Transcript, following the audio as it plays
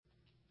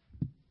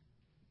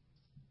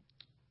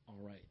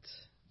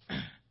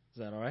Is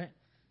that all right?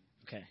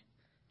 Okay.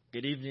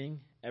 Good evening,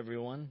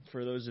 everyone.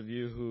 For those of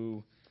you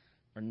who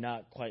are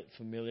not quite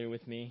familiar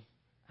with me,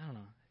 I don't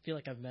know. I feel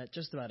like I've met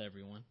just about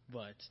everyone,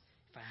 but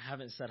if I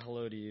haven't said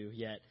hello to you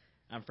yet,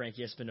 I'm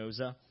Frankie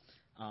Espinosa.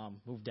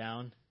 Moved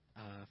down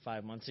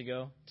 5 months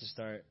ago to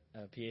start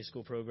a PA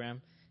school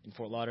program in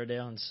Fort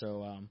Lauderdale, and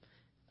so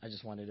I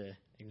just wanted to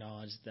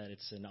acknowledge that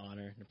it's an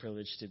honor and a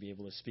privilege to be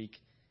able to speak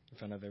in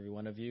front of every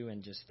one of you,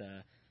 and just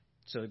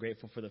so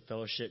grateful for the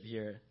fellowship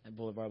here at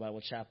Boulevard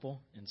Bible Chapel.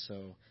 And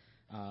so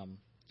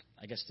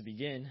I guess to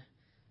begin,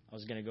 I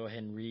was going to go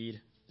ahead and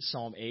read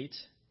Psalm 8.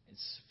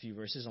 It's a few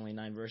verses, only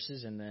 9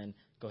 verses, and then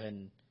go ahead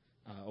and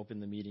open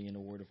the meeting in a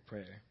word of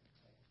prayer.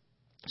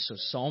 So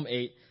Psalm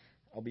 8,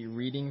 I'll be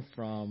reading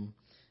from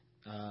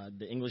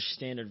the English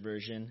Standard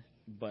Version,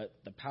 but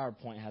the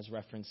PowerPoint has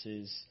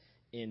references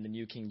in the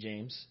New King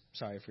James.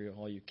 Sorry for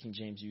all you King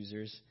James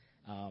users.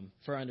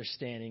 For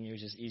understanding, it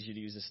was just easier to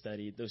use to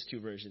study those two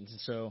versions. And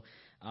so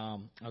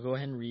I'll go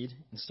ahead and read,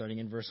 and starting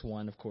in verse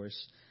 1, of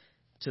course.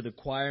 To the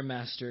choir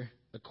master,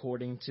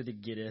 according to the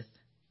Gittith,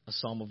 a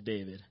psalm of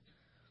David.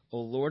 O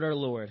Lord, our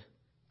Lord,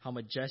 how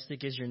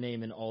majestic is your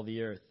name in all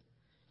the earth.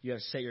 You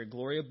have set your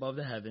glory above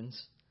the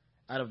heavens.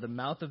 Out of the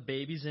mouth of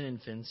babies and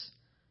infants,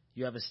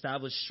 you have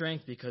established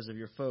strength because of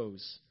your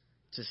foes,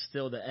 to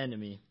still the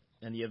enemy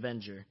and the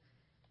avenger.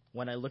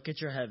 When I look at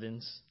your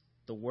heavens,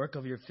 the work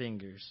of your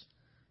fingers,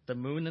 the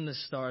moon and the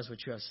stars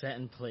which you have set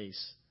in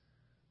place,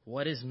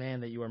 what is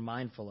man that you are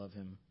mindful of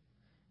him,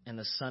 and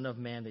the son of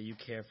man that you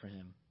care for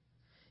him?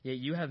 Yet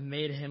you have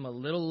made him a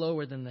little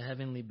lower than the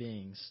heavenly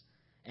beings,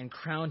 and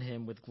crowned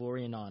him with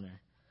glory and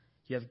honor.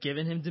 You have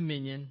given him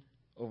dominion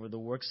over the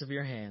works of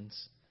your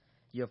hands.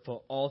 You have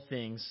put all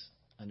things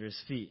under his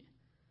feet,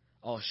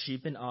 all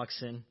sheep and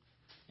oxen,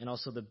 and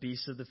also the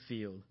beasts of the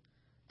field,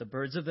 the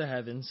birds of the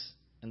heavens,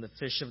 and the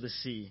fish of the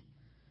sea,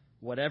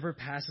 whatever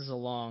passes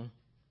along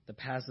the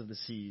paths of the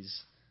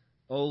seas.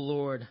 O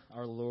Lord,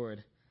 our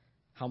Lord,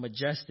 how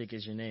majestic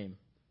is your name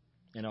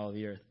in all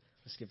the earth.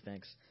 Let's give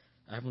thanks.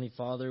 Heavenly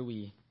Father,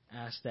 we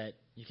ask that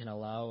you can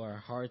allow our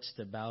hearts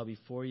to bow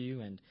before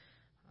you and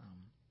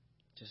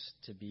just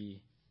to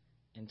be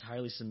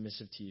entirely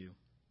submissive to you.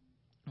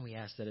 And we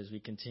ask that as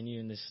we continue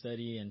in this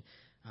study and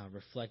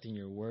reflecting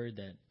your word,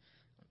 that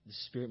the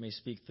Spirit may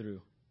speak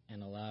through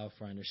and allow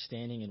for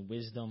understanding and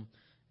wisdom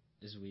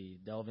as we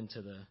delve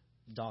into the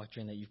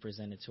doctrine that you've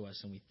presented to us.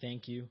 And we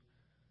thank you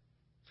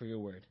for your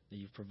word that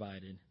you've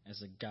provided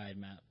as a guide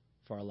map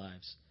for our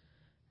lives.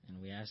 And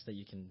we ask that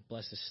you can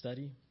bless this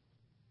study.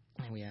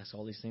 And we ask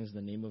all these things in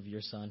the name of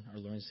your Son, our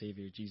Lord and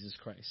Savior, Jesus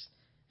Christ.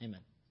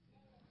 Amen.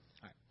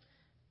 All right.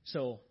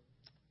 So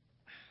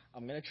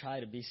I'm going to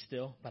try to be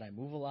still, but I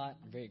move a lot.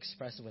 I'm very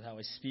expressive with how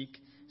I speak.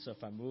 So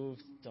if I move,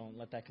 don't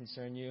let that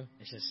concern you.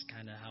 It's just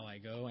kind of how I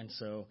go. And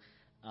so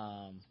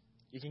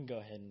you can go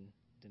ahead and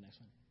do the next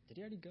one. Did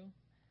he already go?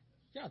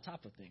 You're on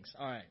top of things.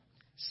 All right.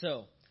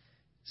 So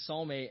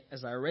Psalm 8,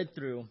 as I read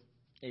through,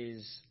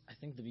 is, I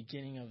think, the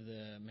beginning of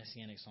the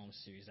Messianic Psalm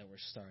series that we're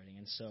starting.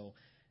 And so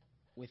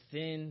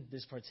within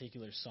this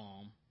particular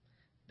psalm,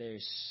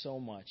 there's so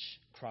much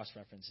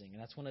cross-referencing. And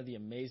that's one of the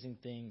amazing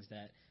things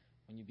that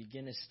when you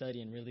begin to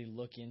study and really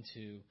look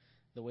into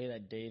the way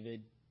that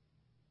David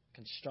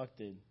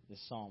constructed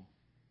this psalm,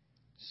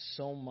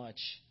 so much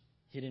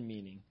hidden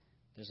meaning.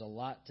 There's a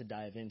lot to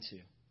dive into.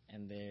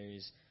 And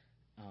there's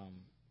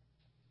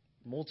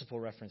multiple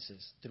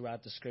references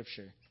throughout the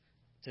scripture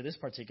to this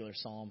particular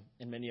psalm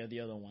and many of the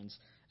other ones,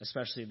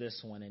 especially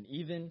this one, and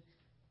even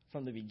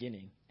from the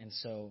beginning. And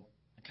so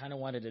I kind of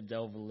wanted to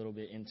delve a little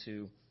bit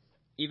into,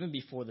 even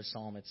before the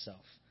psalm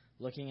itself,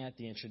 looking at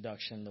the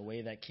introduction, the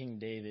way that King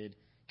David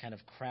kind of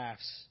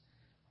crafts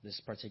this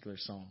particular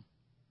psalm.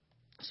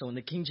 So in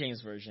the King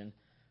James Version,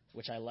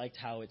 which I liked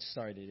how it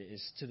started,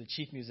 is to the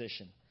chief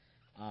musician.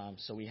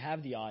 So we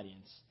have the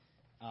audience.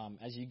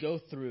 As you go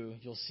through,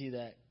 you'll see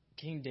that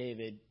King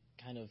David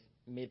kind of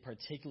made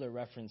particular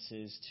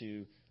references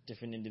to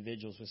different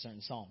individuals with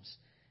certain psalms.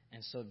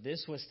 And so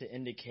this was to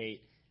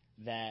indicate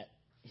that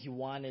he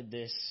wanted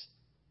this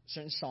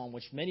certain psalm,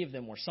 which many of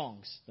them were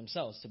songs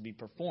themselves, to be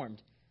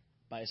performed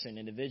by a certain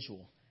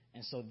individual.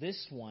 And so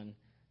this one,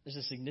 there's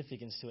a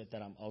significance to it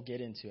that I'll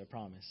get into, I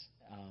promise.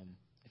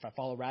 If I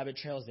follow rabbit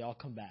trails, they all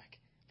come back.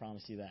 I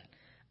promise you that.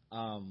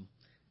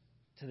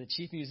 To the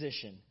chief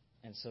musician,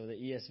 and so the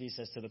ESV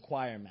says to the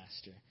choir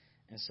master.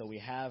 And so we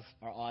have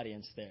our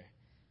audience there.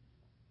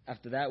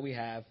 After that, we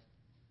have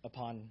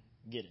upon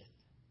Gittith,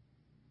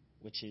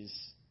 which is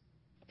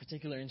a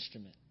particular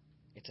instrument.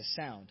 It's a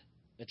sound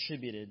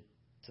attributed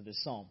to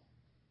this psalm.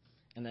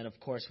 And then, of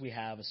course, we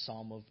have a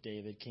psalm of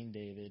David, King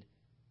David,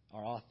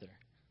 our author.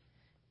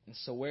 And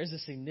so where's the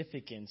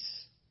significance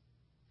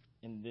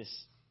in this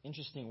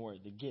interesting word,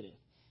 the Gittith?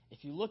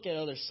 If you look at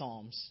other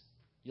psalms,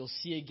 you'll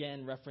see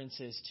again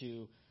references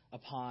to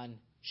upon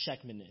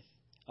Shechminith,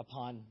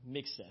 upon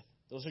Mixeth.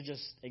 Those are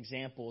just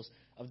examples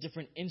of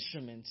different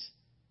instruments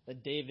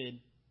that David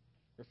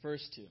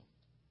refers to.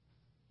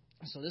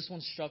 So this one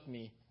struck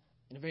me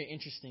in a very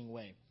interesting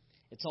way.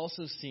 It's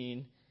also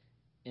seen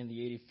in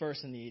the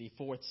 81st and the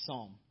 84th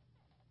Psalm.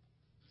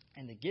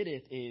 And the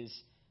Gittith is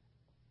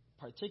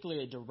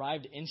particularly a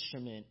derived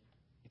instrument.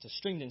 It's a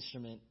stringed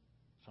instrument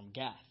from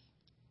Gath,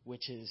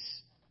 which is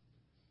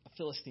a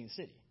Philistine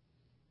city.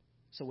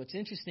 So what's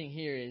interesting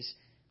here is,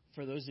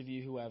 for those of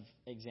you who have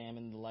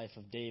examined the life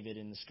of David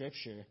in the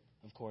scripture,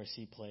 of course,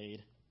 he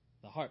played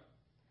the harp.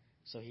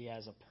 So he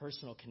has a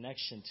personal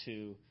connection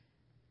to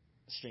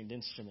a stringed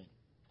instrument.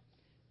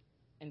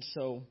 And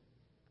so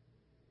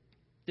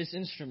this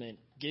instrument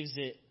gives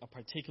it a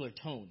particular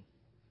tone,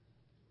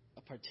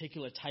 a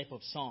particular type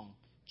of song.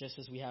 Just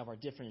as we have our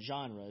different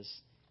genres,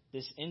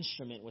 this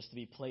instrument was to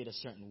be played a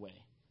certain way.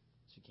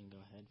 So you can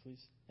go ahead,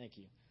 please. Thank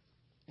you.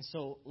 And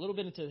so a little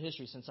bit into the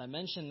history, since I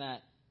mentioned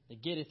that the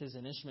Gittith is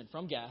an instrument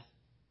from Gath,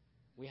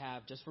 we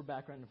have, just for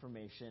background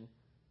information,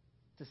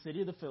 the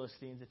city of the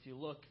Philistines. If you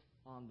look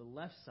on the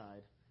left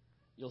side,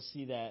 you'll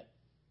see that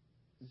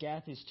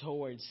Gath is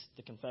towards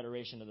the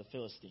confederation of the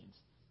Philistines.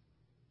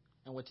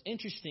 And what's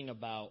interesting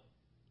about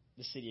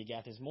the city of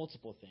Gath is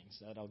multiple things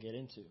that I'll get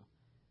into.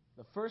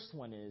 The first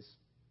one is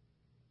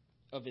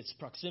of its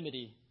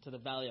proximity to the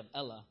valley of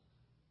Elah,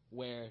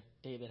 where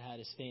David had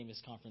his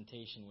famous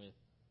confrontation with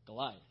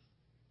Goliath.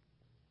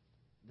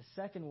 The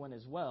second one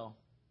as well,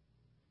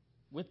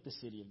 with the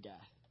city of Gath,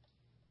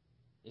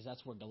 is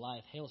that's where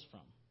Goliath hails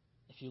from.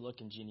 If you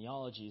look in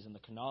genealogies and the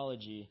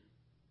chronology,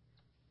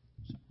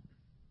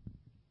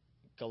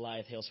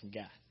 Goliath hails from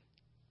Gath.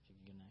 If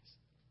you can go next.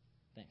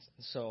 Thanks.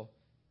 So,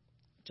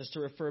 just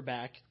to refer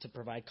back, to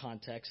provide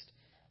context,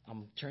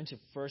 turn to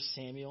 1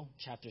 Samuel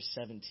chapter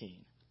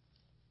 17.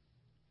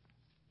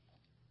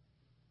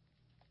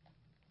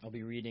 I'll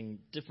be reading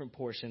different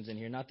portions in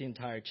here, not the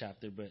entire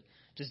chapter, but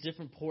just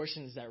different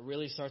portions that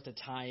really start to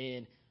tie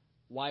in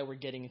why we're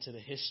getting into the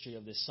history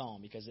of this psalm,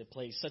 because it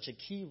plays such a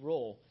key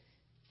role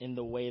in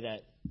the way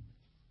that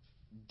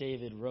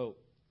David wrote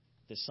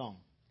this psalm.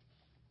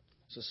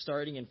 So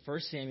starting in 1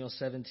 Samuel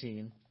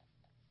 17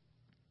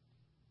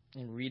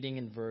 and reading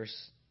in verse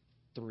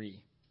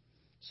 3.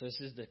 So this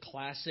is the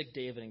classic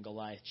David and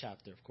Goliath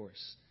chapter, of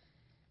course.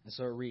 And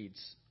so it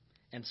reads,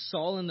 "And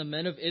Saul and the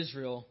men of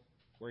Israel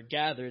were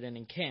gathered and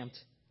encamped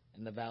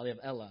in the valley of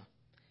Elah,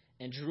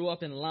 and drew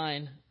up in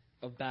line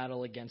of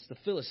battle against the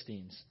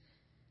Philistines.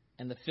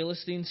 And the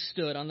Philistines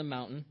stood on the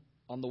mountain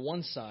on the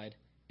one side,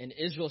 and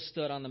Israel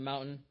stood on the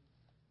mountain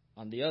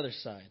on the other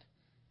side,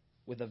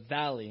 with a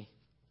valley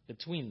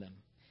between them.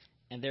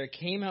 And there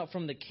came out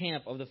from the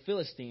camp of the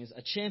Philistines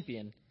a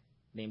champion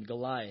named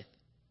Goliath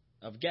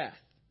of Gath,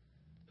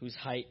 whose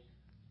height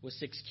was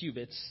 6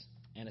 cubits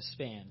and a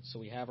span." So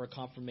we have our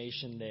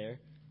confirmation there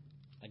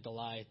that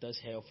Goliath does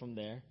hail from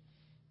there.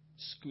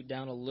 Scoot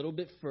down a little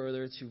bit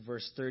further to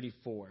verse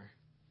 34,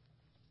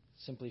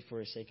 simply for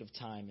the sake of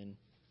time and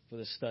for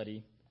the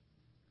study.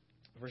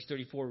 Verse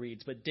 34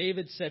 reads, "But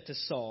David said to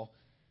Saul,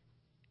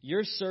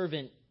 'Your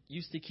servant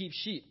used to keep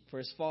sheep for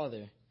his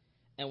father,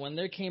 and when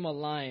there came a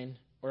lion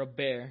or a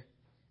bear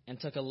and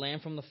took a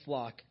lamb from the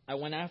flock, I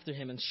went after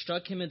him and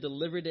struck him and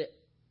delivered it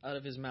out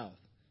of his mouth.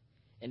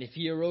 And if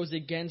he arose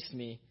against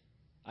me,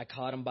 I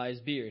caught him by his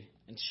beard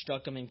and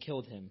struck him and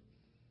killed him.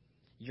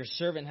 Your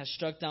servant has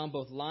struck down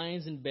both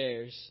lions and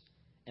bears,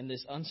 and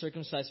this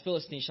uncircumcised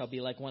Philistine shall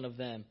be like one of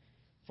them,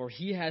 for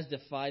he has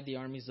defied the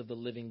armies of the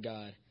living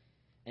God.'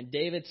 And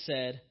David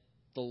said,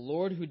 'The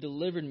Lord who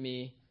delivered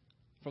me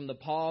from the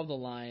paw of the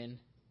lion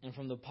and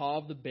from the paw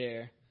of the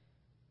bear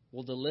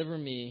will deliver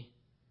me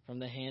from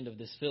the hand of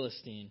this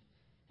Philistine.'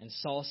 And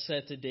Saul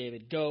said to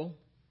David, 'Go,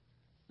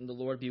 and the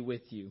Lord be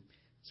with you.'"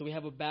 So we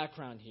have a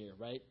background here,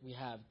 right? We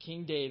have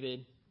King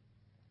David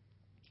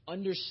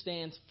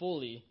understands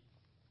fully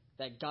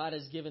that God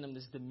has given him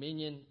this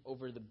dominion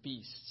over the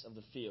beasts of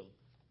the field,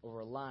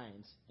 over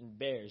lions and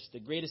bears, the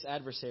greatest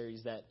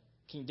adversaries that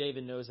King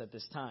David knows at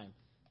this time.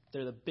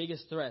 They're the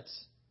biggest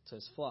threats to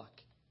his flock.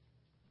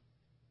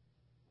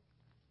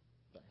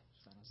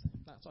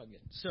 That's all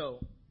good.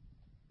 So,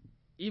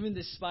 even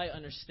despite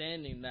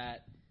understanding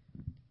that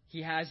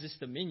he has this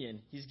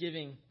dominion, he's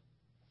giving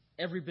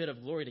every bit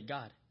of glory to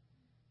God.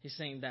 He's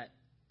saying that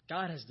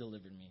God has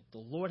delivered me. The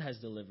Lord has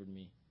delivered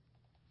me.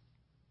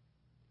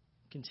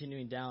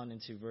 Continuing down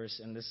into verse,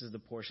 and this is the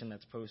portion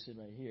that's posted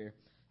right here,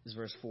 is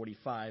verse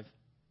 45,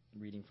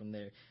 reading from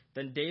there.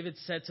 "Then David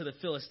said to the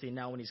Philistine,"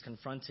 now when he's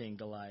confronting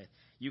Goliath,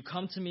 "You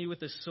come to me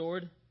with a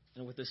sword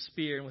and with a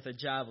spear and with a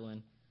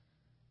javelin,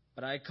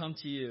 but I come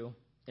to you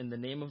in the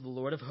name of the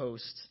Lord of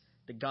hosts,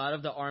 the God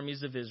of the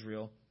armies of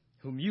Israel,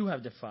 whom you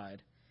have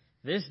defied.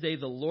 This day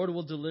the Lord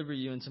will deliver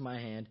you into my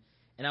hand,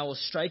 and I will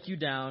strike you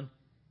down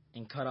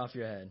and cut off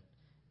your head.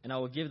 And I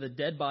will give the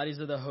dead bodies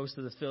of the host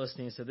of the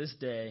Philistines to this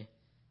day,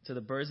 to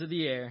the birds of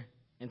the air,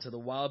 and to the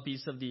wild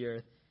beasts of the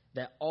earth,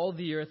 that all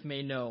the earth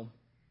may know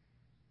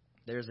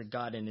there is a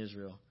God in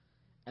Israel,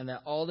 and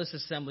that all this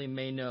assembly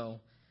may know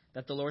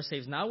that the Lord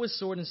saves not with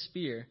sword and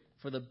spear,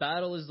 for the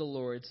battle is the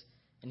Lord's,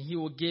 and he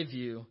will give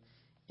you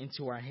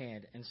into our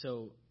hand." And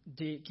so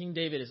King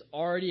David is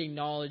already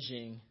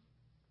acknowledging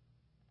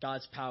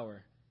God's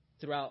power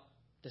throughout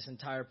this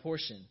entire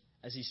portion.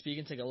 As he's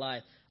speaking to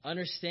Goliath,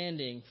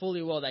 understanding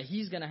fully well that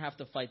he's going to have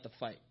to fight the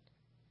fight.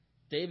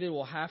 David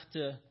will have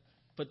to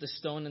put the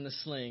stone in the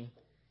sling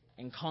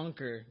and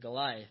conquer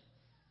Goliath.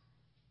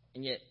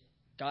 And yet,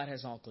 God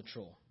has all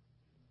control.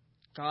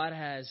 God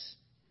has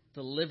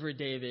delivered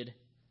David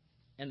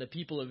and the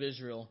people of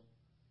Israel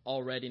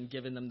already and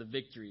given them the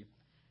victory.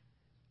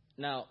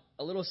 Now,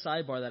 a little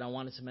sidebar that I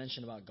wanted to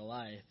mention about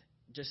Goliath,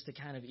 just to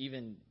kind of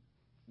even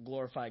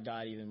glorify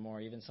God even more,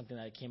 even something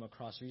that I came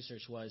across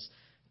research was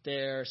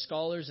there are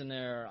scholars and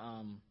there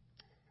are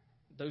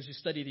those who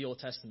study the Old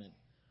Testament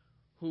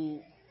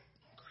who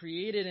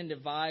created and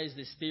devised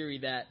this theory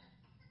that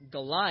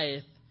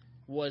Goliath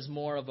was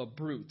more of a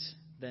brute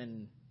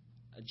than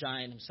a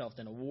giant himself,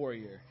 than a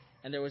warrior.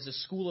 And there was a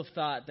school of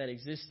thought that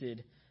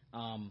existed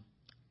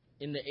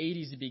in the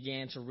 80s. It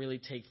began to really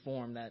take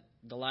form that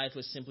Goliath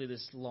was simply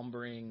this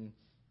lumbering,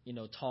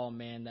 tall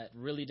man that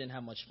really didn't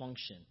have much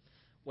function.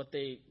 What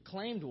they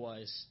claimed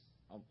was,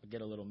 I'll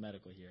get a little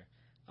medical here,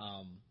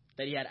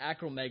 that he had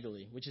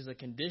acromegaly, which is a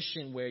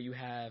condition where you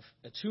have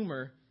a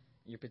tumor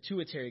in your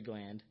pituitary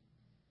gland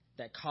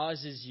that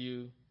causes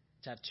you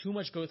to have too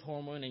much growth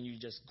hormone and you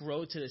just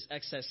grow to this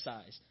excess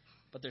size.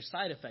 But there's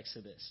side effects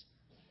to this.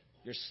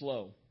 You're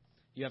slow.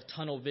 You have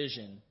tunnel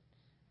vision,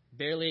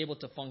 barely able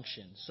to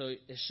function. So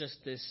it's just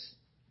this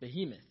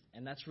behemoth,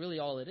 and that's really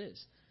all it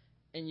is.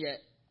 And yet,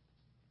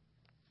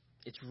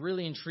 it's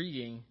really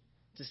intriguing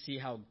to see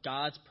how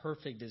God's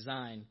perfect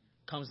design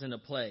comes into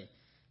play.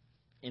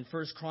 In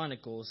 1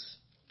 Chronicles,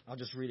 I'll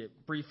just read it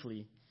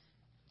briefly,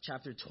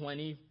 chapter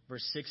 20,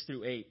 verse 6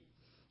 through 8.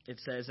 It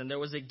says, "And there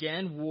was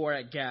again war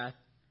at Gath,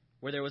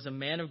 where there was a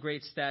man of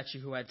great stature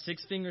who had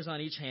 6 fingers on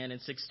each hand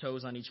and 6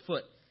 toes on each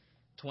foot,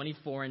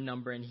 24 in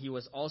number, and he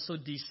was also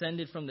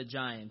descended from the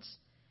giants.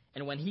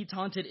 And when he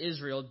taunted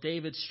Israel,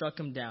 David struck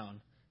him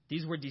down.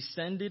 These were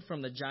descended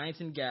from the giants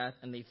in Gath,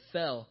 and they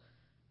fell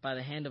by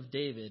the hand of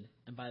David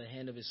and by the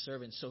hand of his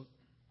servants." So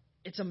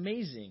it's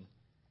amazing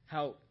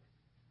how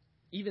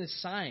even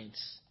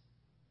science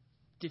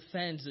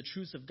defends the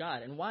truths of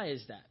God. And why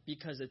is that?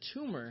 Because a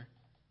tumor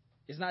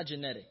is not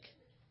genetic.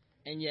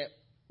 And yet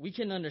we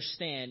can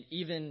understand,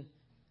 even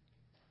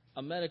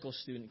a medical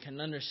student can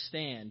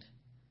understand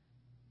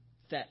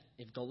that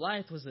if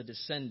Goliath was a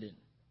descendant,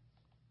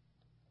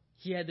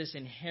 he had this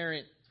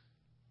inherent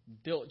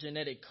built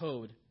genetic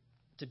code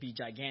to be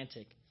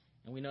gigantic.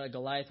 And we know that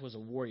Goliath was a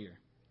warrior,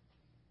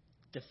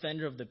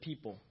 defender of the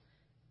people.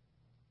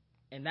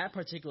 And that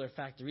particular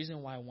fact, the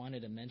reason why I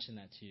wanted to mention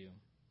that to you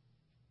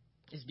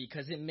is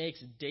because it makes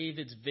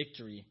David's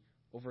victory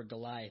over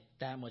Goliath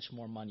that much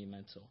more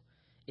monumental.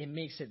 It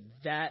makes it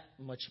that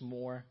much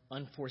more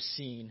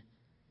unforeseen,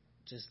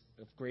 just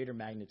of greater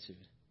magnitude.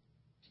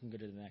 You can go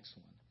to the next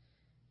one.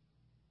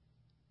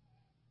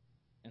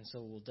 And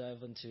so we'll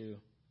dive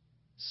into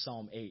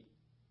Psalm 8.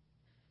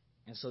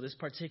 And so this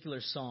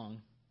particular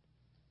song,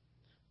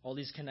 all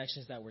these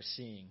connections that we're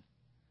seeing,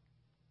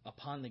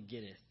 upon the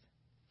Gittith,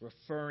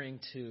 referring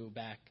to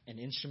back an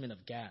instrument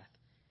of Gath.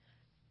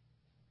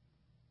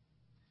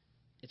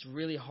 It's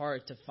really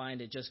hard to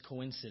find it just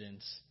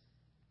coincidence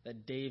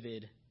that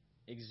David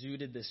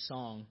exuded this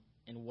song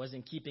and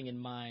wasn't keeping in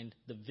mind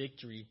the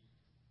victory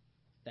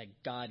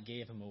that God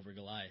gave him over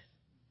Goliath.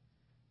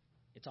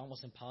 It's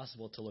almost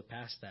impossible to look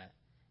past that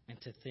and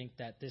to think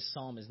that this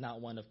psalm is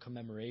not one of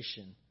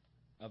commemoration,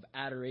 of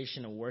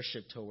adoration and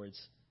worship towards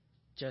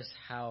just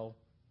how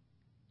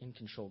in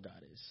control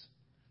God is.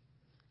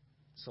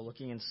 So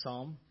looking in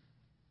Psalm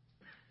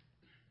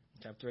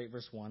chapter 8,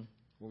 verse 1,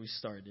 where we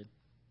started,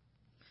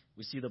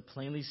 we see the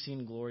plainly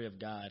seen glory of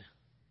God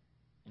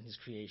in his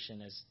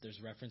creation as there's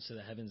reference to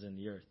the heavens and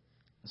the earth.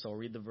 And so I'll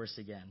read the verse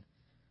again.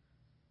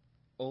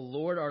 "O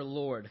Lord, our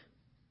Lord,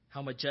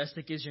 how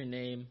majestic is your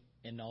name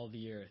in all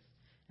the earth."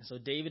 And so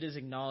David is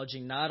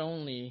acknowledging not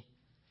only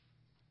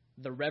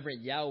the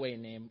reverent Yahweh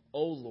name,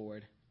 O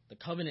Lord, the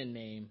covenant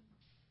name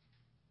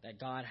that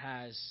God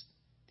has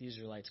the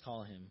Israelites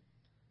call him,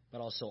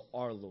 but also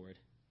our Lord,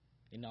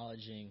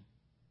 acknowledging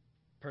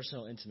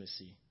personal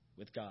intimacy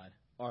with God,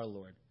 our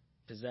Lord,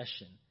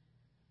 possession.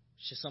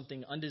 It's just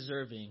something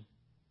undeserving,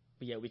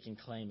 but yet we can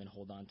claim and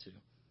hold on to.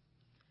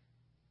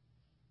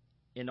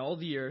 In all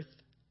the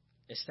earth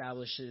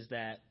establishes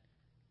that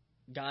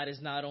God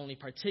is not only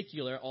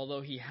particular,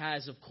 although he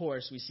has, of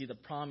course, we see the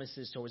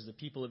promises towards the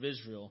people of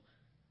Israel.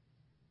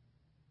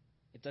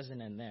 It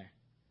doesn't end there.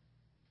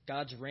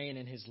 God's reign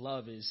and his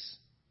love is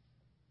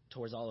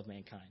towards all of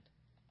mankind.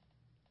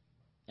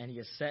 And he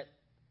has set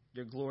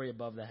your glory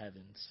above the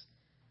heavens,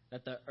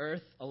 that the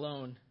earth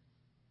alone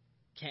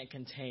can't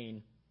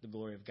contain the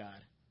glory of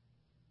God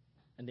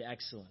and the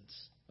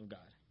excellence of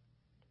God.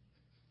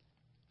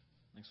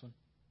 Next one.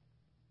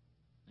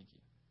 Thank you.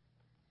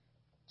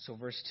 So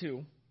verse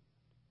 2,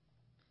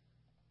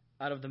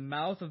 "Out of the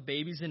mouth of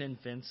babies and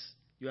infants,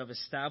 you have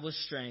established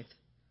strength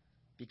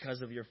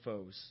because of your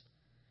foes."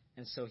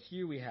 And so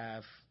here we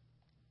have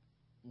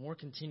more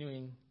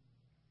continuing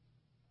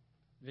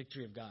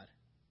victory of God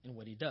in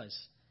what he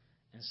does.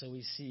 And so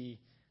we see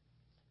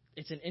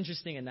it's an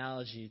interesting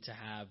analogy to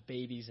have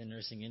babies and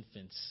nursing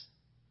infants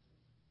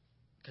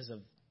because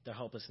of their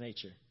helpless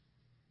nature.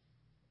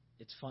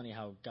 It's funny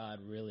how God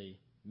really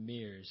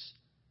mirrors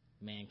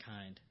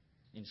mankind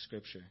in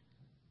Scripture,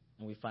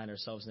 and we find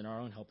ourselves in our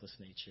own helpless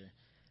nature.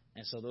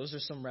 And so those are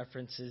some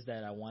references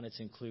that I wanted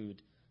to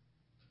include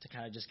to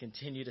kind of just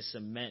continue to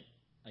cement,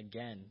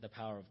 again, the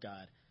power of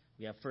God.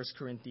 We have 1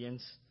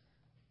 Corinthians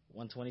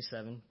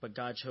 1:27, but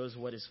God chose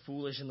what is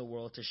foolish in the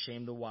world to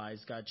shame the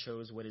wise. God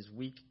chose what is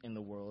weak in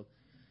the world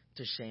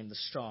to shame the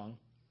strong.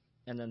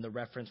 And then the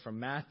reference from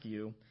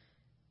Matthew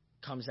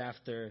comes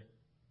after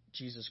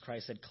Jesus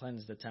Christ had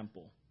cleansed the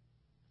temple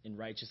in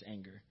righteous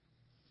anger.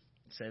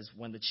 It says,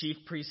 when the chief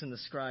priests and the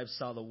scribes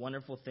saw the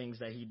wonderful things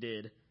that he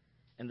did,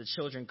 and the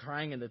children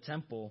crying in the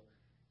temple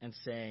and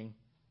saying,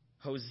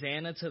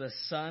 Hosanna to the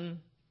Son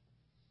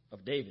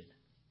of David,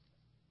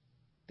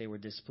 they were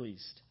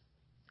displeased.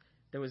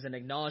 There was an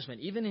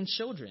acknowledgement, even in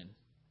children,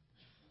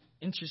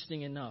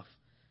 interesting enough,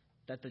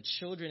 that the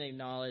children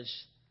acknowledged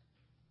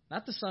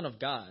not the Son of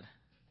God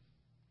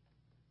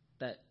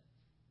that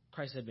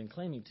Christ had been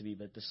claiming to be,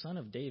 but the Son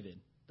of David,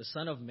 the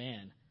Son of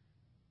Man.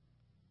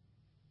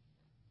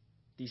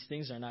 These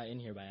things are not in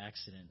here by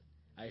accident.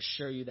 I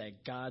assure you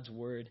that God's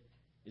word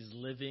is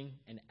living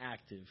and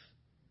active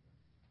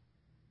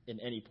in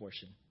any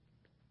portion.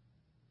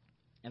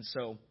 And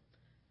so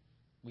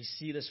we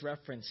see this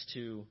reference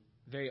to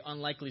very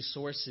unlikely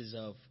sources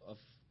of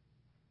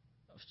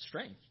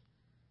strength.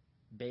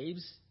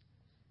 Babes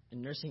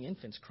and nursing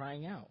infants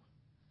crying out.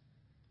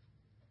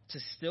 To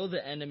still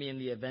the enemy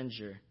and the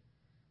avenger,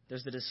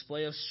 there's the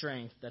display of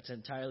strength that's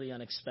entirely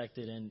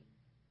unexpected. And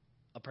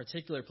a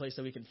particular place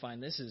that we can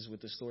find this is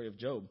with the story of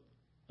Job,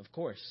 of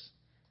course.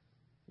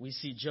 We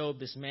see Job,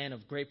 this man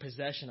of great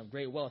possession, of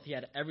great wealth. He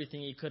had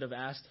everything he could have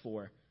asked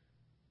for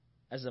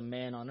as a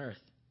man on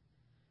earth.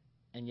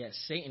 And yet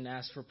Satan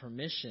asked for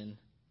permission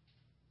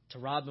to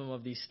rob him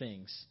of these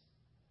things,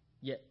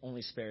 yet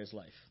only spare his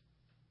life.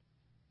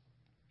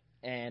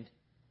 And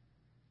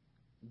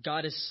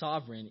God is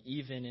sovereign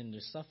even in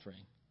their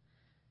suffering,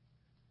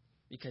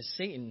 because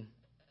Satan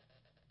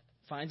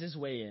finds his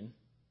way in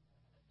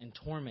and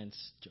torments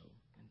Job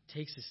and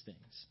takes his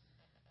things.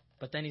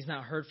 But then he's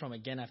not heard from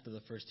again after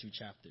the first 2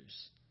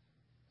 chapters.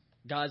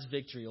 God's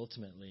victory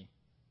ultimately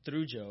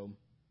through Job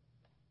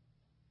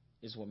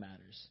is what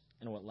matters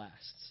and what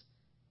lasts.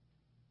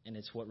 And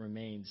it's what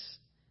remains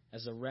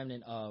as a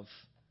remnant of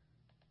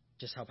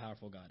just how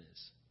powerful God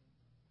is.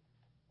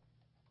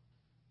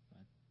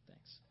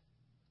 Thanks.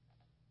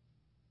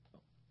 Oh.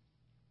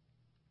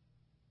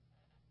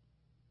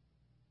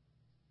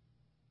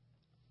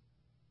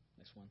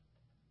 Next one.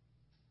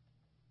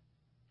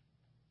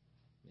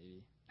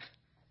 Maybe.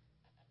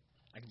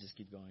 I can just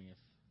keep going if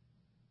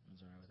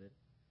anyone's all right with it.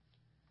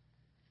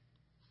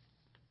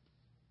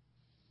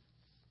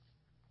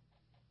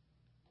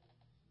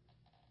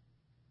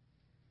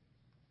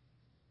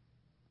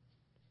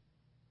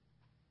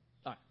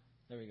 All right,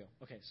 there we go.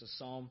 Okay, so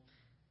Psalm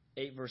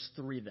 8, verse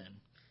 3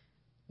 then.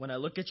 When I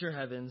look at your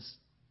heavens,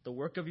 the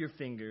work of your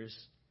fingers,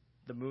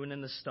 the moon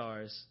and the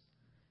stars,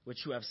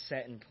 which you have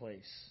set in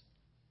place.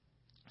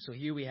 So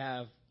here we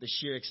have the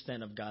sheer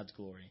extent of God's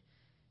glory.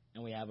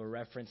 And we have a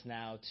reference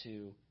now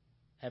to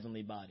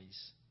heavenly bodies,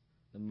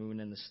 the moon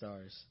and the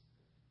stars.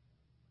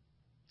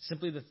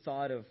 Simply the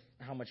thought of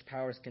how much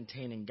power is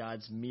contained in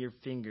God's mere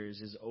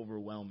fingers is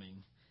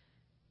overwhelming.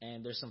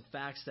 And there's some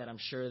facts that I'm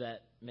sure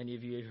that many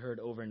of you have heard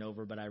over and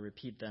over, but I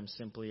repeat them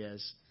simply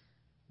as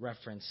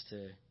reference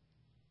to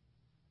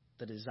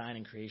the design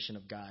and creation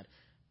of God.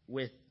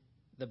 With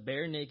the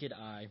bare naked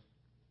eye,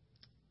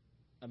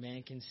 a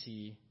man can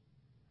see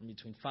from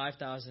between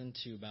 5,000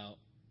 to about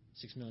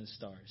 6 million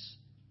stars,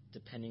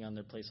 depending on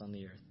their place on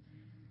the earth.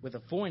 With a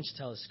 4-inch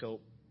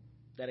telescope,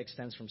 that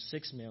extends from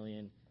 6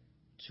 million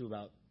to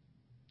about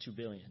 2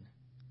 billion.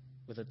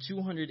 With a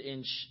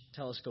 200-inch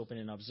telescope in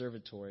an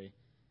observatory,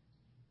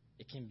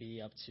 it can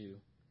be up to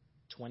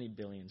 20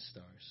 billion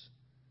stars.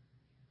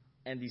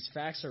 And these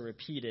facts are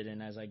repeated,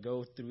 and as I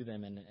go through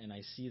them and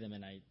I see them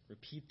and I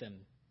repeat them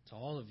to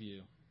all of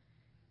you,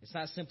 it's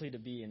not simply to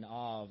be in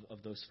awe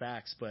of those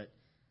facts, but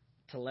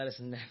to let us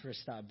never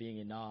stop being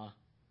in awe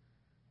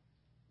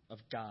of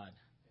God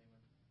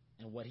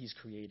and what he's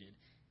created.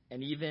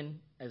 And even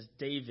as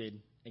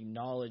David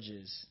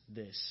acknowledges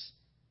this,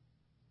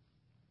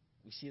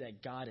 we see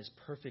that God is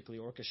perfectly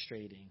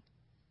orchestrating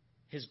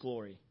his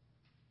glory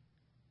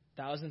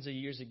thousands of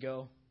years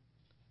ago,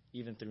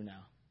 even through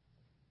now.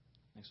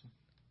 Next one.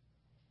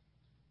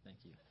 Thank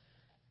you.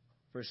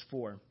 Verse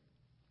 4.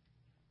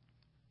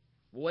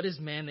 What is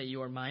man that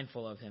you are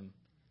mindful of him,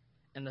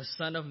 and the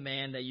Son of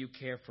Man that you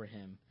care for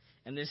him?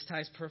 And this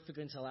ties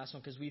perfectly into the last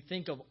one, because we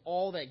think of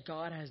all that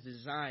God has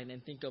designed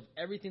and think of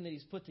everything that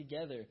he's put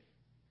together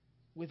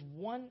with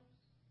one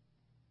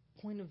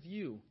point of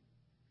view.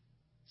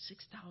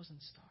 6,000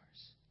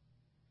 stars.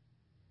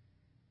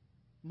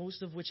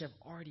 Most of which have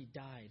already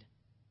died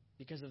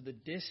because of the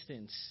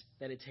distance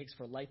that it takes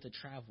for light to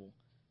travel.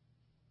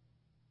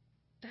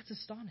 That's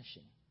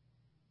astonishing.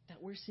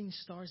 That we're seeing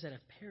stars that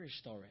have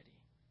perished already.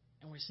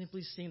 And we're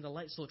simply seeing the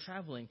light still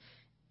traveling.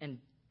 And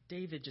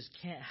David just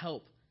can't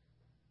help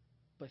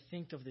but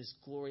think of this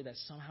glory that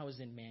somehow is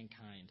in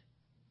mankind.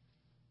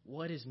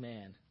 What is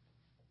man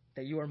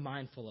that you are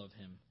mindful of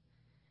him?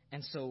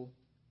 And so,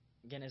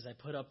 again, as I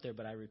put up there,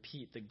 but I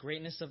repeat, the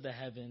greatness of the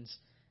heavens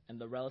and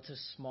the relative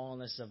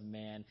smallness of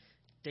man,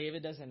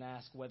 David doesn't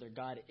ask whether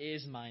God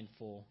is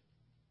mindful,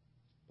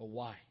 but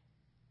why?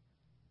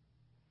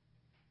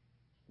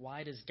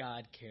 Why does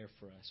God care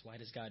for us? Why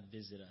does God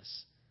visit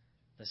us?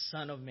 The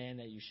Son of Man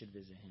that you should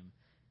visit him.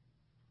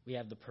 We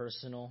have the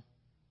personal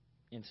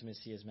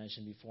intimacy, as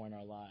mentioned before, in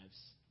our lives,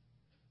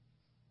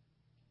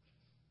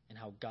 and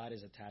how God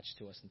is attached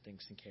to us and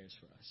thinks and cares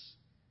for us.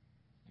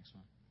 Next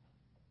one.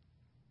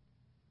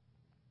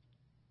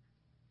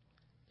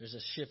 There's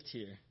a shift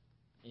here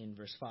in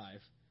verse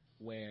 5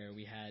 where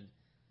we had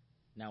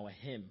now a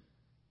him.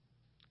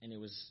 And it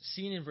was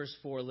seen in verse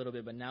 4 a little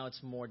bit, but now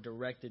it's more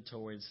directed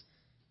towards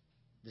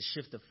the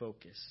shift of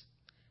focus.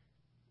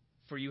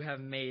 For you have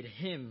made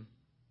him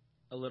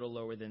a little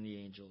lower than the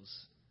angels,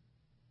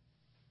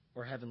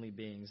 or heavenly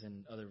beings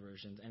in other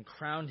versions, and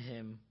crowned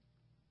him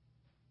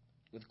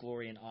with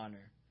glory and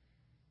honor.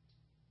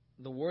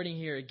 The wording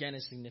here again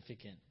is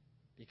significant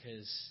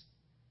because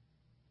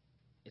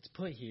it's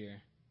put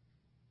here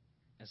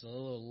as a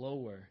little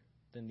lower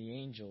than the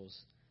angels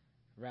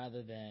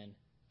rather than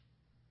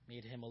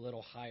made him a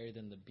little higher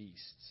than the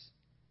beasts.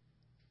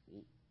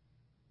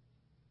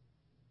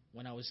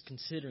 When I was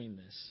considering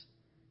this,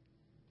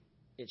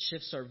 it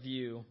shifts our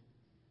view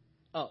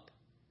up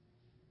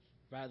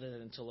rather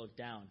than to look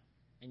down.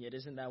 And yet,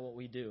 isn't that what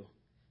we do?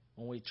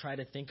 When we try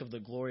to think of the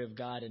glory of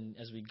God and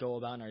as we go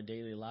about in our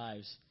daily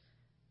lives,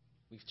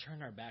 we've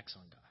turned our backs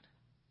on God.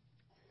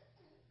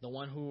 The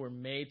one who we're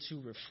made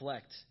to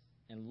reflect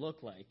and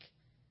look like,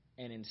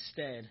 and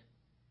instead,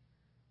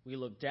 we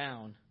look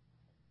down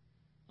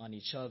on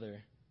each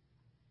other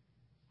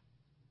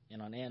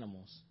and on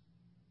animals,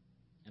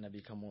 and have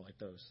become more like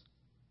those.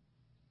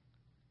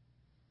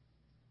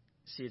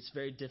 See, it's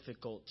very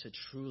difficult to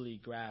truly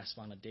grasp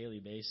on a daily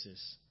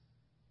basis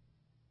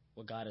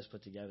what God has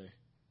put together.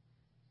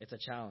 It's a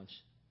challenge.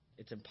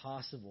 It's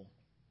impossible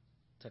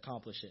to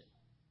accomplish it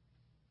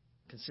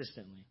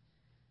consistently.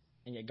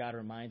 And yet God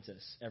reminds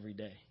us every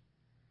day.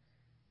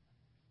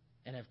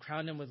 And have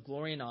crowned him with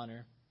glory and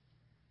honor.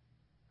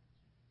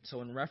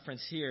 So in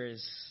reference here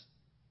is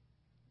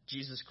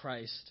Jesus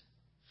Christ,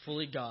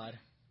 fully God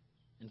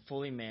and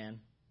fully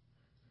man,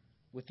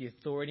 with the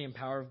authority and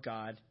power of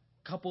God,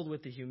 coupled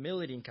with the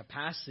humility and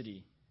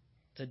capacity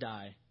to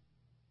die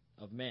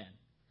of man.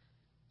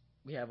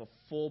 We have a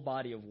full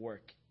body of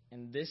work.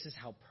 And this is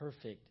how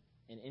perfect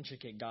and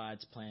intricate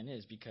God's plan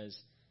is, because,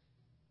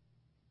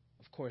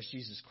 of course,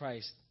 Jesus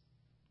Christ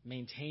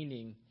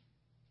maintaining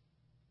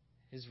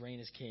his reign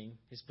as king,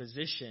 his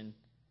position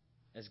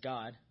as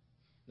God,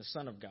 the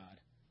Son of God.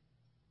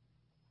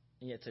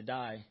 And yet to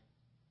die,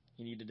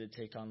 he needed to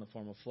take on the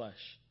form of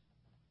flesh.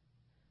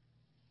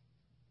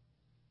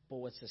 But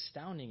what's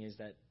astounding is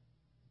that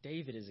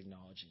David is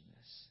acknowledging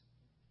this.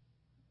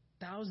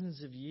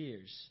 Thousands of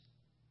years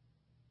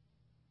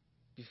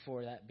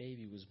before that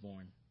baby was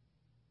born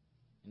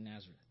in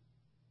Nazareth.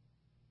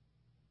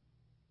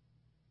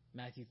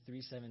 Matthew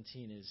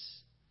 3:17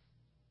 is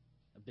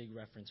a big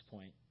reference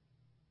point.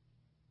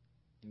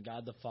 And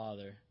God the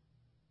Father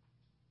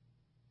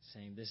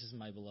saying, "This is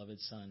my beloved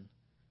Son,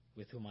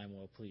 with whom I am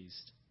well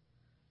pleased."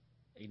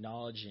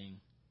 Acknowledging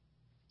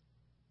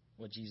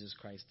what Jesus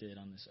Christ did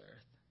on this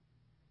earth.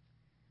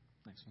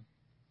 Next one.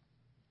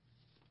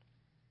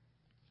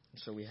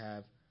 So we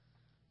have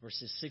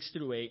verses 6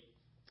 through 8.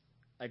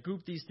 I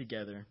grouped these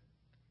together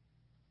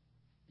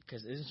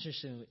because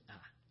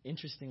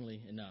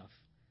interestingly enough,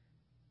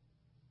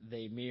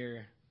 they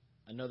mirror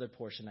another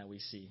portion that we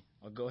see.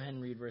 I'll go ahead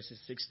and read verses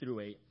 6 through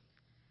 8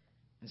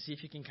 and see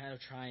if you can kind of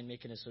try and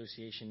make an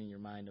association in your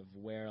mind of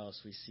where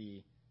else we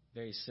see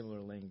very similar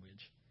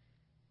language.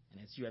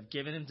 And it's, you have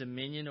given him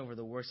dominion over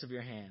the works of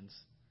your hands.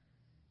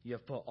 You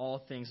have put all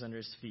things under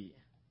his feet.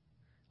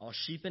 All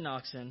sheep and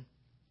oxen,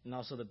 and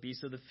also the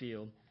beasts of the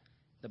field,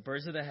 the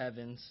birds of the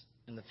heavens,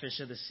 and the fish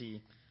of the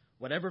sea,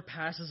 whatever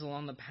passes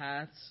along the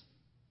paths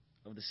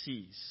of the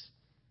seas.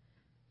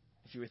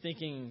 If you were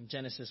thinking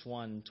Genesis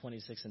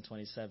 1:26 and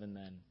 27,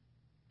 then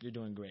you're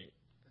doing great.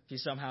 If you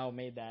somehow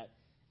made that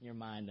in your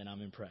mind, then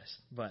I'm impressed.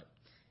 But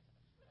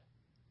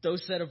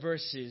those set of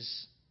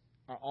verses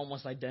are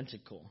almost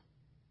identical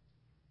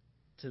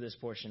to this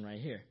portion right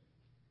here.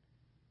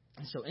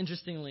 And so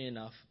interestingly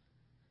enough,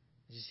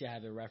 as you see, I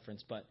have a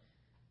reference, but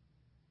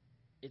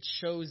it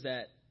shows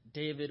that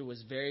David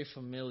was very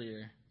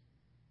familiar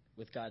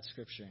with God's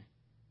scripture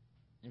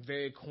and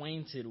very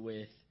acquainted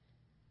with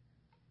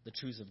the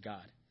truths of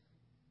God.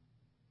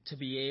 To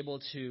be able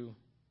to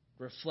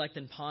reflect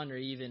and ponder,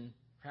 even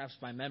perhaps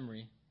by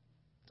memory,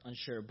 it's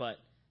unsure, but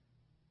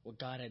what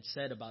God had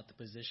said about the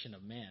position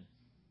of man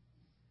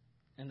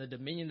and the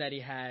dominion that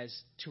he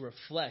has to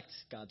reflect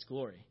God's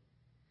glory.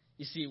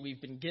 You see,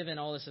 we've been given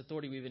all this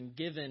authority. We've been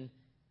given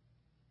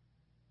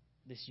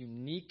this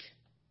unique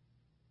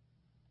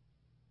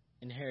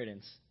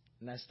inheritance,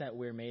 and that's that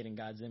we're made in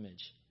God's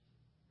image,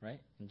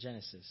 right? In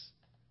Genesis.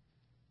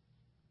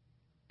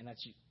 And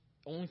that's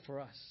only for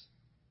us.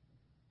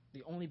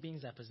 The only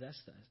beings that possess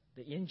that.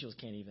 The angels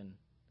can't even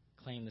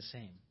claim the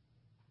same.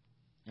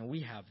 And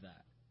we have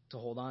that to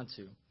hold on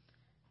to.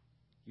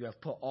 You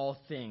have put all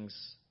things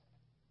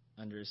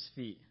under his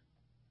feet.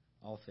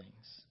 All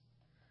things.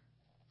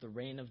 The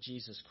reign of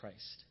Jesus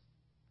Christ.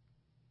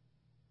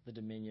 The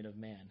dominion of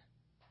man.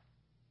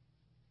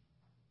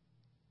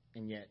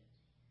 And yet,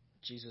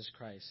 Jesus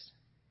Christ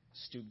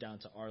stooped down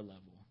to our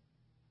level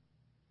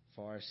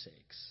for our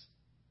sakes.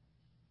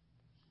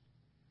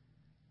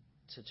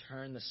 To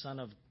turn the Son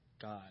of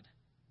God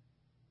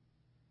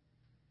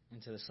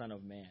into the Son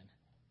of Man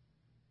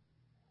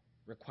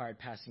required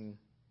passing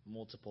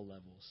multiple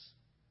levels.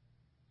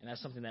 And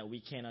that's something that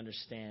we can't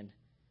understand.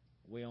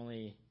 We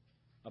only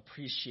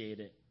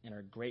appreciate it and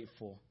are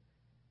grateful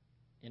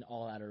in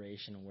all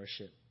adoration and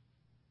worship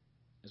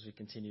as we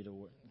continue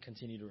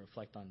to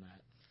reflect on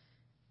that.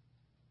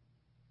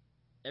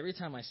 Every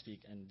time I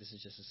speak, and this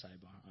is just a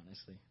sidebar,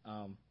 honestly,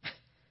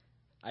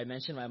 I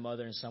mention my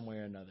mother in some way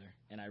or another,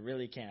 and I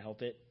really can't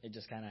help it. It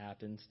just kind of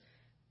happens.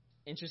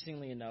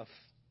 Interestingly enough,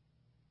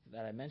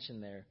 that I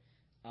mentioned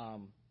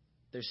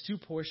there's two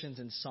portions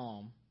in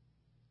Psalm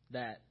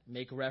that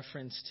make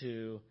reference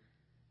to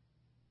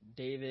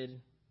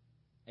David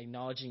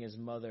acknowledging his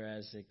mother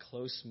as a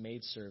close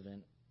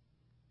maidservant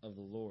of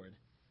the Lord.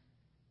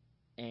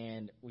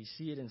 And we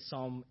see it in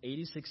Psalm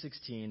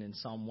 86:16 and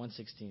Psalm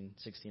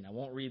 116:16. I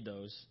won't read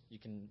those. You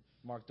can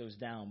mark those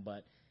down.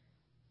 But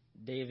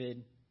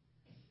David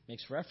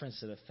makes reference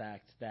to the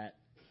fact that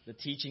the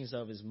teachings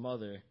of his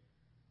mother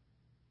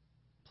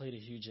played a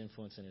huge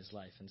influence in his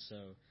life. And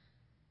so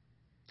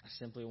I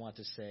simply want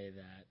to say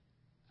that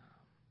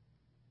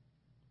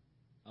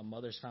a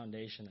mother's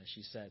foundation that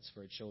she sets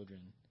for her children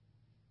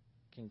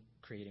can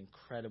create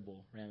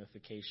incredible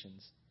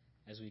ramifications,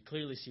 as we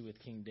clearly see with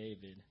King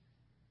David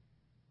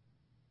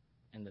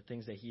and the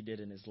things that he did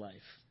in his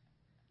life,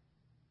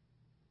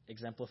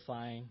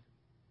 exemplifying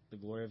the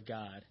glory of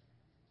God,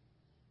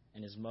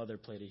 and his mother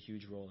played a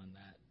huge role in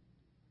that.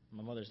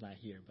 My mother's not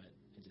here, but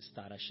I just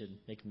thought I should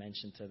make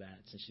mention to that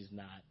since she's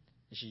not,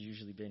 and she's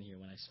usually been here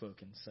when I've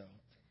spoken. So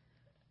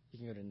you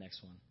can go to the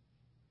next one.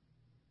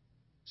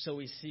 So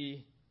we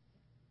see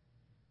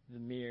the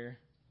mirror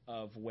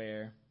of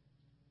where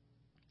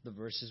the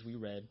verses we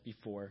read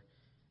before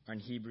are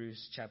in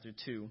Hebrews chapter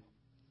 2,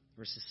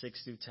 verses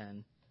 6 through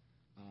 10.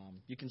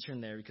 You can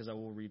turn there because I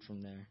will read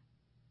from there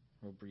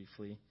real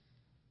briefly,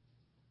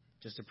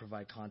 just to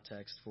provide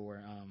context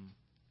for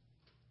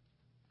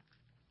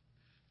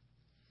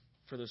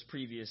those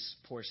previous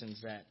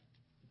portions that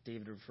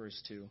David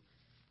refers to.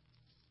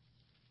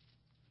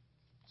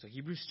 So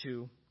Hebrews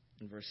 2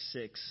 in verse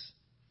 6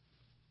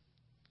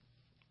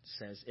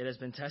 says, "It has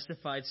been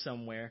testified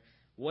somewhere,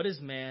 what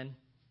is man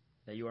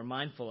that you are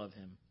mindful of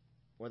him,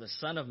 or the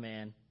son of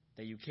man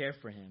that you care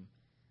for him?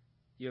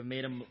 You have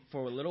made him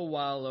for a little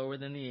while lower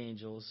than the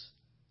angels.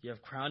 You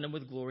have crowned him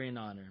with glory and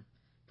honor,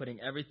 putting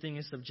everything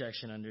in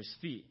subjection under his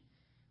feet.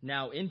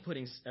 Now, in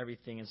putting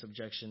everything in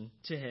subjection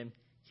to him,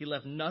 he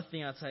left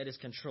nothing outside his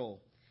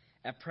control.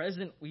 At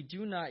present, we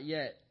do not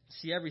yet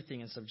see everything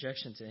in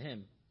subjection to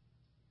him.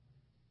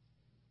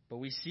 But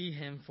we see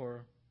him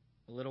for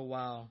a little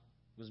while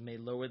was made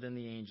lower than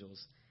the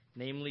angels,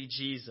 namely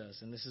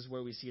Jesus." And this is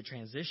where we see a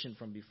transition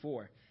from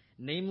before.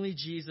 "Namely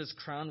Jesus,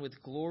 crowned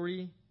with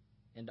glory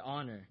and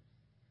honor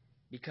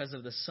because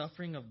of the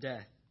suffering of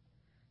death,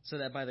 so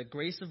that by the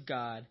grace of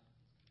God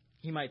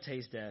he might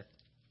taste death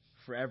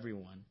for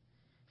everyone.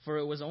 For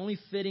it was only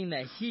fitting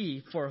that he,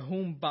 for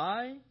whom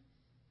by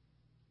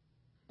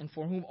and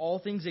for whom all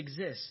things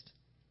exist,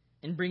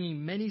 in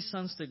bringing many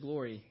sons to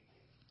glory,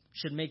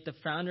 should make the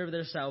founder of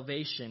their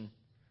salvation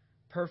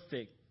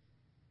perfect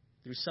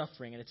through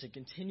suffering." And it's a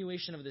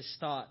continuation of this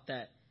thought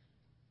that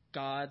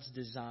God's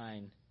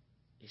design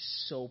is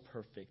so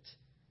perfect.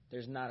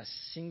 There's not a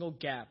single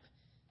gap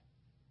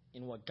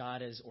in what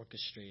God has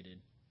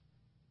orchestrated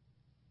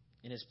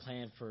in his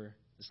plan for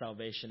the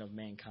salvation of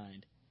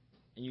mankind,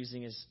 and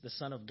using the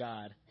Son of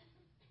God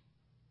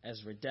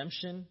as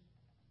redemption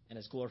and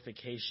as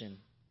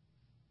glorification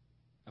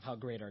of how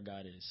great our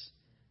God is.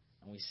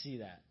 And we see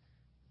that.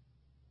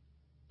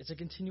 It's a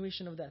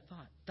continuation of that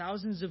thought.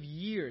 Thousands of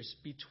years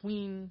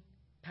between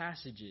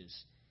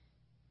passages.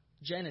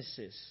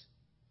 Genesis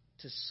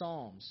to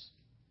Psalms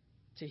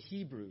to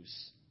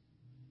Hebrews.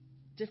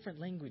 Different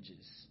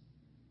languages.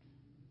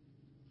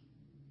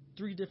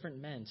 3 different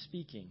men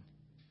speaking.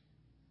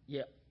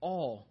 Yet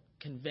all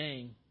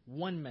conveying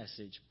one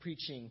message,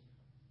 preaching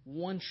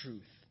one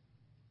truth.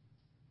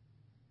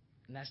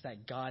 And that's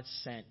that God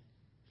sent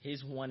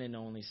his one and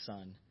only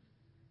Son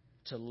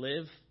to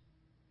live,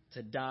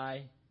 to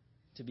die,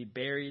 to be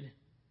buried,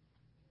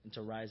 and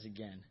to rise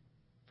again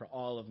for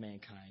all of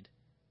mankind,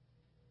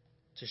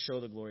 to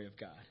show the glory of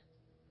God.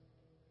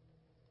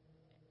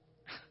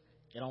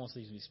 It almost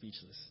leaves me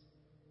speechless.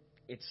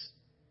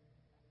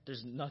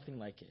 There's nothing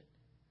like it.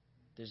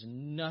 There's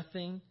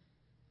nothing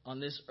on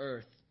this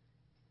earth,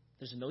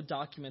 there's no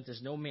document,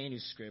 there's no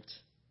manuscript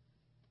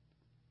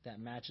that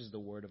matches the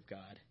Word of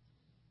God.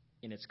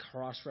 in its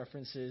cross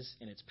references,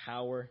 in its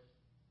power,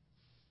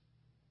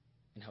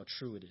 and how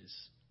true it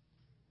is.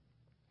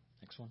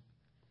 Next one.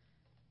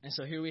 And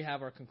so here we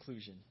have our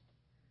conclusion.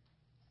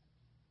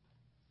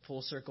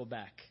 Full circle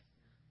back.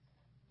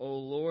 O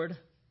Lord,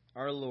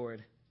 our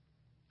Lord,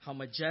 how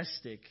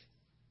majestic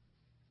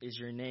is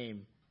your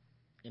name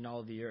in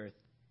all the earth.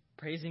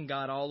 Praising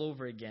God all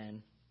over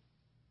again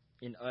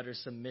in utter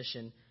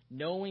submission,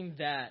 knowing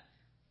that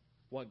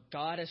what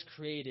God has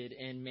created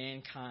in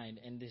mankind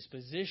and this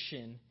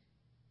position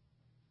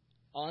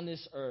on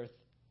this earth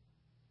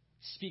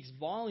speaks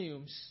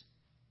volumes,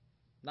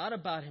 not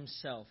about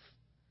himself,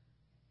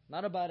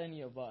 not about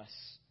any of us,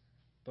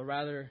 but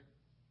rather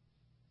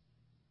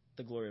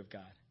the glory of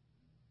God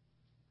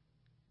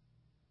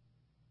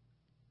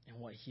and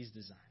what he's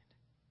designed.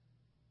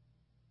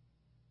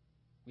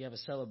 We have a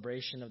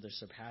celebration of the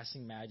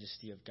surpassing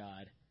majesty of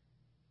God.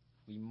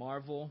 We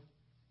marvel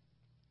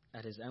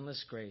at his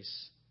endless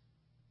grace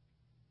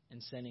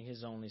in sending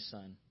his only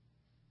Son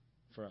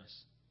for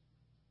us.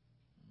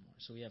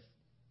 So we have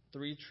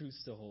three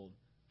truths to hold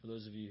for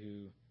those of you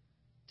who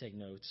take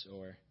notes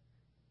or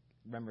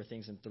remember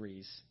things in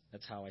threes.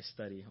 That's how I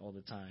study all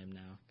the time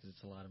now because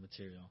it's a lot of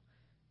material.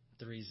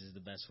 Threes is the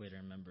best way to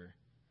remember.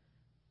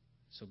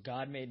 So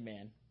God made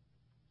man.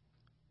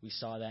 We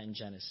saw that in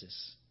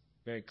Genesis,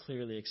 very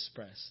clearly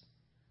expressed.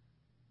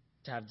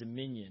 To have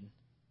dominion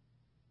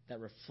that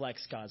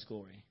reflects God's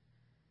glory.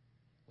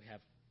 We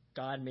have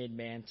God made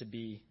man to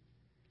be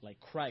like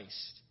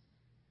Christ.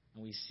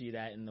 And we see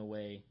that in the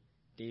way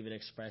David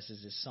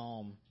expresses his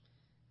psalm,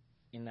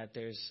 in that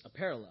there's a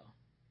parallel,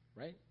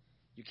 right?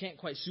 You can't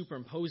quite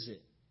superimpose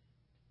it,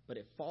 but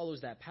it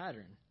follows that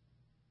pattern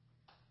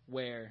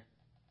where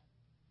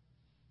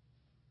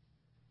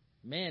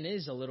man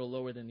is a little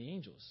lower than the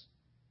angels.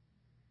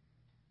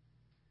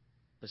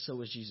 But so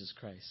was Jesus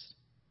Christ,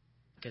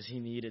 because he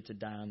needed to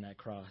die on that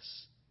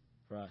cross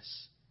for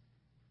us.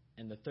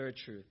 And the third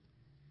truth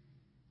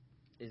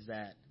is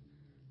that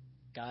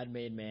God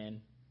made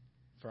man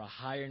for a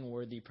higher and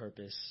worthy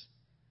purpose,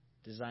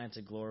 designed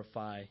to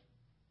glorify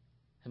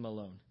him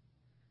alone,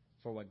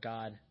 for what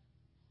God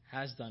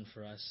has done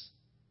for us,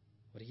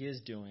 what he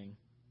is doing,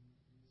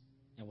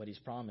 and what he's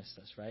promised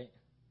us, right?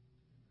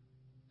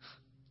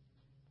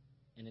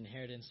 An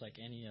inheritance like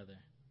any other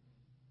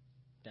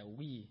that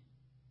we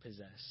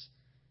possess,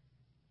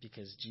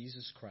 because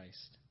Jesus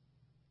Christ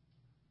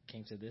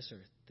came to this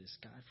earth, this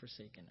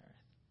God-forsaken earth,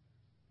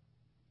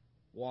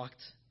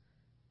 walked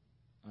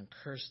on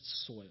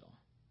cursed soil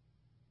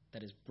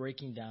that is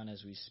breaking down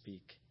as we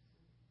speak.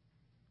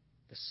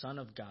 The Son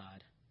of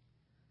God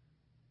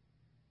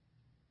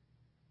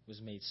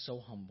was made so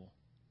humble,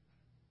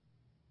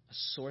 a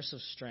source of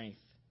strength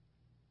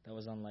that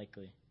was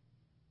unlikely.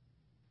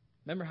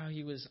 Remember how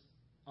he was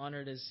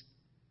honored as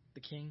the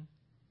king?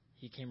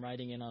 He came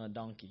riding in on a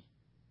donkey.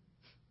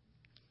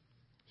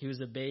 He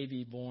was a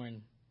baby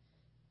born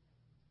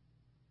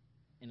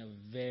in a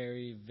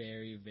very,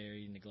 very,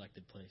 very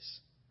neglected place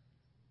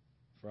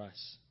for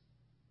us.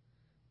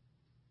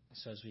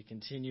 So as we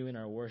continue in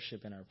our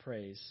worship and our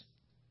praise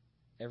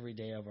every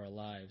day of our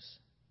lives,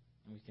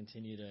 and we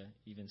continue to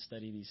even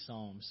study these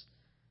Psalms,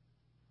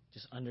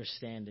 just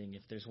understanding,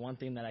 if there's one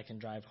thing that I can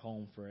drive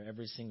home for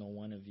every single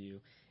one of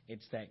you,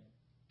 it's that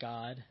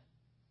God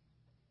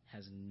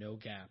has no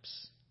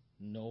gaps,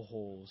 no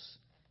holes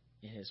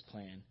in his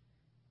plan.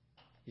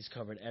 He's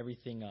covered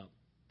everything up.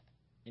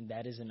 And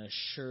that is an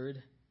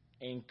assured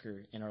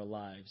anchor in our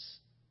lives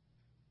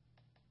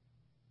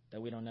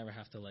that we don't ever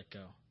have to let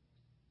go.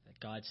 That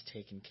God's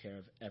taken care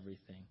of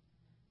everything.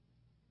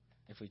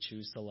 If we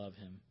choose to love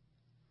him,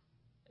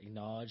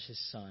 acknowledge his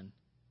Son,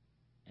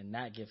 and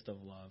that gift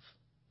of love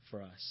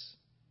for us.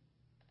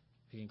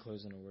 We can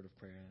close in a word of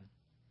prayer.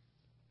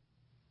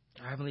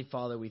 Our Heavenly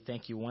Father, we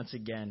thank you once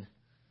again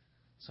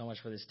so much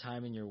for this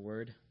time in your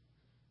word.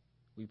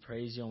 We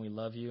praise you and we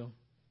love you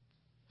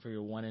for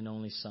your one and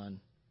only Son,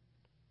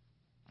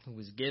 who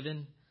was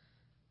given,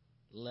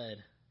 led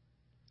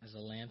as a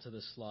lamb to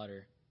the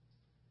slaughter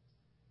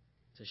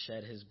to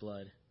shed his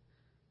blood.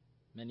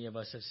 Many of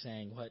us have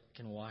sang, what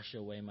can wash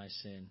away my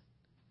sin?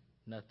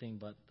 Nothing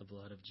but the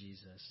blood of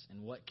Jesus.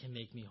 And what can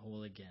make me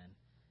whole again?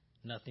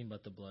 Nothing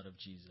but the blood of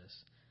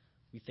Jesus.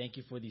 We thank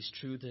you for these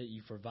truths that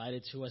you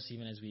provided to us,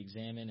 even as we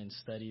examine and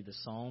study the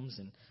Psalms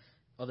and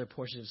other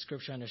portions of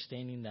Scripture,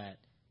 understanding that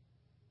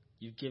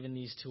you've given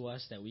these to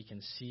us that we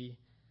can see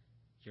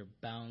your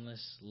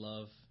boundless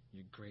love,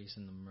 your grace,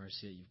 and the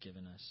mercy that you've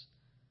given us.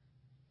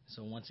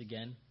 So once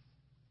again,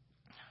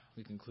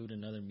 we conclude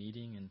another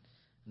meeting and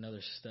another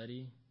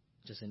study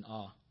just in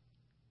awe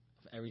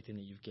of everything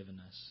that you've given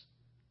us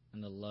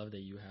and the love that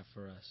you have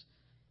for us.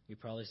 We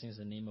pray all these things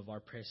in the name of our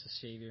precious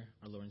Savior,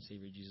 our Lord and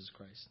Savior, Jesus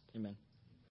Christ. Amen.